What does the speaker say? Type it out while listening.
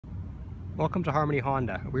Welcome to Harmony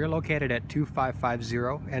Honda. We are located at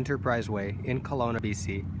 2550 Enterprise Way in Kelowna,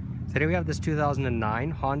 BC. Today we have this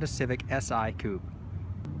 2009 Honda Civic SI Coupe.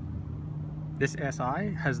 This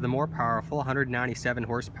SI has the more powerful 197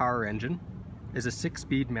 horsepower engine, is a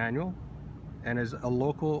 6-speed manual, and is a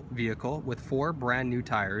local vehicle with 4 brand new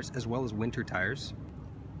tires as well as winter tires,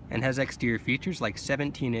 and has exterior features like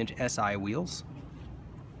 17-inch SI wheels,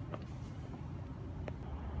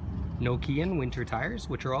 Nokian winter tires,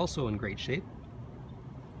 which are also in great shape,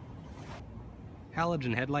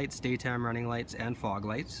 halogen headlights, daytime running lights, and fog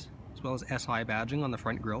lights, as well as SI badging on the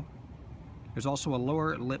front grille. There's also a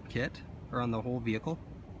lower lip kit around the whole vehicle,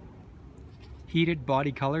 heated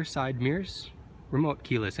body color side mirrors, remote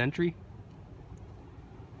keyless entry.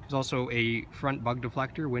 There's also a front bug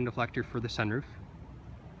deflector, wind deflector for the sunroof,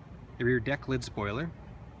 a rear deck lid spoiler,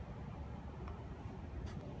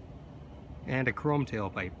 and a chrome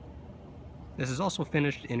tailpipe. This is also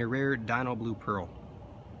finished in a rare Dino Blue Pearl.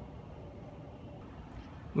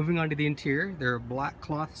 Moving on to the interior, there are black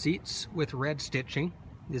cloth seats with red stitching.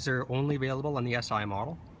 These are only available on the SI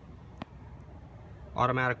model.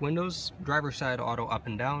 Automatic windows, driver's side auto up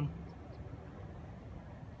and down,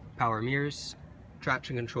 power mirrors,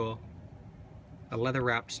 traction control, a leather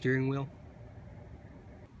wrapped steering wheel.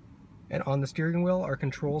 And on the steering wheel are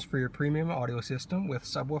controls for your premium audio system with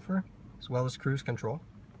subwoofer as well as cruise control.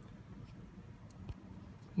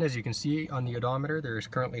 And as you can see on the odometer, there is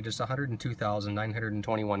currently just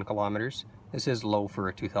 102,921 kilometers. This is low for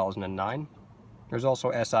a 2009. There's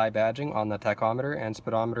also SI badging on the tachometer and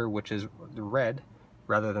speedometer, which is red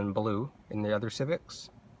rather than blue in the other Civics.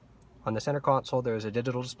 On the center console, there is a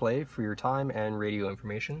digital display for your time and radio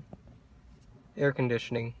information, air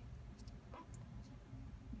conditioning,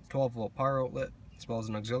 12-volt power outlet, as well as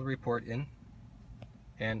an auxiliary port in,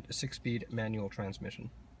 and a 6-speed manual transmission.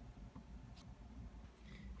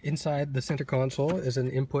 Inside the center console is an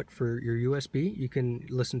input for your USB. You can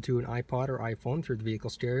listen to an iPod or iPhone through the vehicle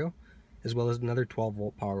stereo, as well as another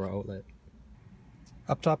 12-volt power outlet.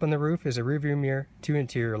 Up top on the roof is a rearview mirror, 2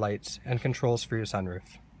 interior lights, and controls for your sunroof.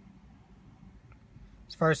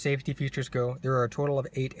 As far as safety features go, there are a total of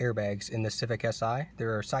 8 airbags in the Civic Si.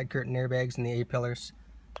 There are side curtain airbags in the A-pillars,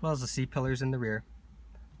 as well as the C-pillars in the rear.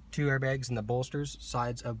 2 airbags in the bolsters,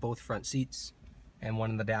 sides of both front seats, and 1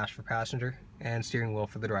 in the dash for passenger, and steering wheel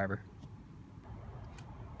for the driver.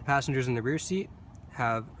 The passengers in the rear seat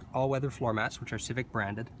have all-weather floor mats, which are Civic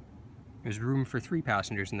branded. There's room for 3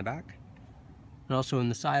 passengers in the back. And also in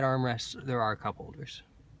the side armrests, there are cup holders.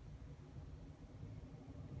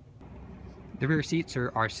 The rear seats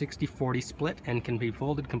are 60-40 split and can be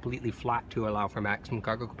folded completely flat to allow for maximum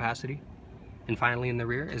cargo capacity. And finally in the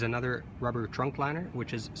rear is another rubber trunk liner,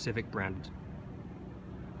 which is Civic branded.